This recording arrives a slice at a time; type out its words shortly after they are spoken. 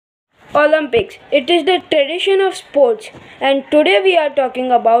Olympics. It is the tradition of sports, and today we are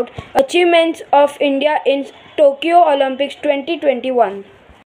talking about achievements of India in Tokyo Olympics 2021.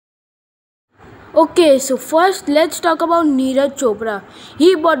 Okay, so first let's talk about Neeraj Chopra.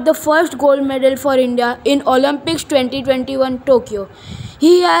 He bought the first gold medal for India in Olympics 2021 Tokyo.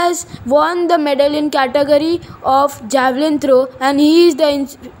 He has won the medal in category of javelin throw, and he is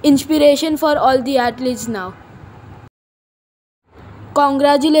the inspiration for all the athletes now.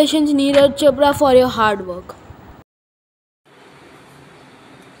 Congratulations Neeraj Chopra for your hard work.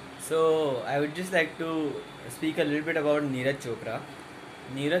 So I would just like to speak a little bit about Neeraj Chopra.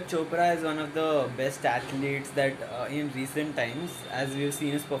 Neeraj Chopra is one of the best athletes that in recent times, as we've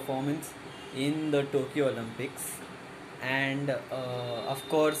seen his performance in the Tokyo Olympics. And of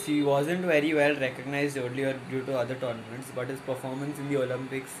course, he wasn't very well recognized earlier due to other tournaments, but his performance in the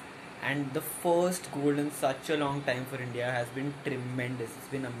Olympics and the first gold in such a long time for India has been tremendous. It's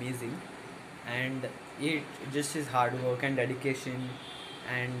been amazing, and it just his hard work and dedication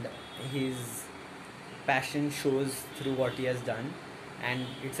and his passion shows through what he has done, and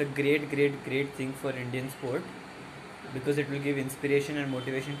it's a great thing for Indian sport because it will give inspiration and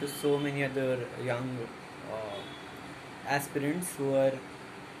motivation to so many other young aspirants who are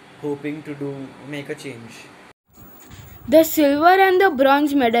hoping to make a change. The silver and the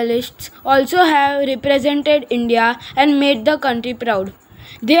bronze medalists also have represented India and made the country proud.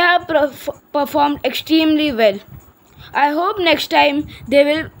 They have performed extremely well. I hope next time they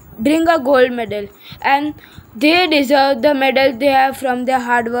will bring a gold medal, and they deserve the medal they have from their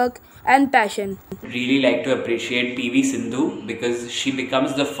hard work and passion. Really like to appreciate PV Sindhu because she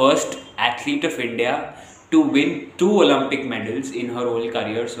becomes the first athlete of India to win two Olympic medals in her whole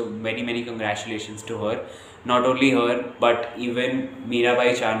career. So many congratulations to her. Not only her, but even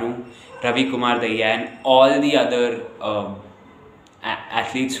Mirabai Chanu, Ravi Kumar Dahiya, and all the other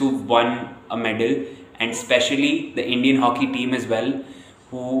athletes who've won a medal, and especially the Indian hockey team as well,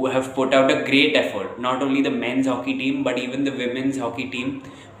 who have put out a great effort. Not only the men's hockey team, but even the women's hockey team,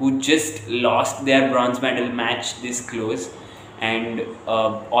 who just lost their bronze medal match this close. And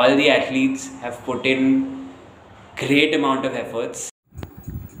all the athletes have put in great amount of efforts.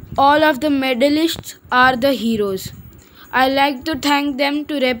 All of the medalists are the heroes. I like to thank them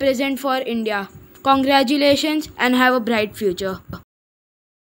to represent for India. Congratulations and have a bright future.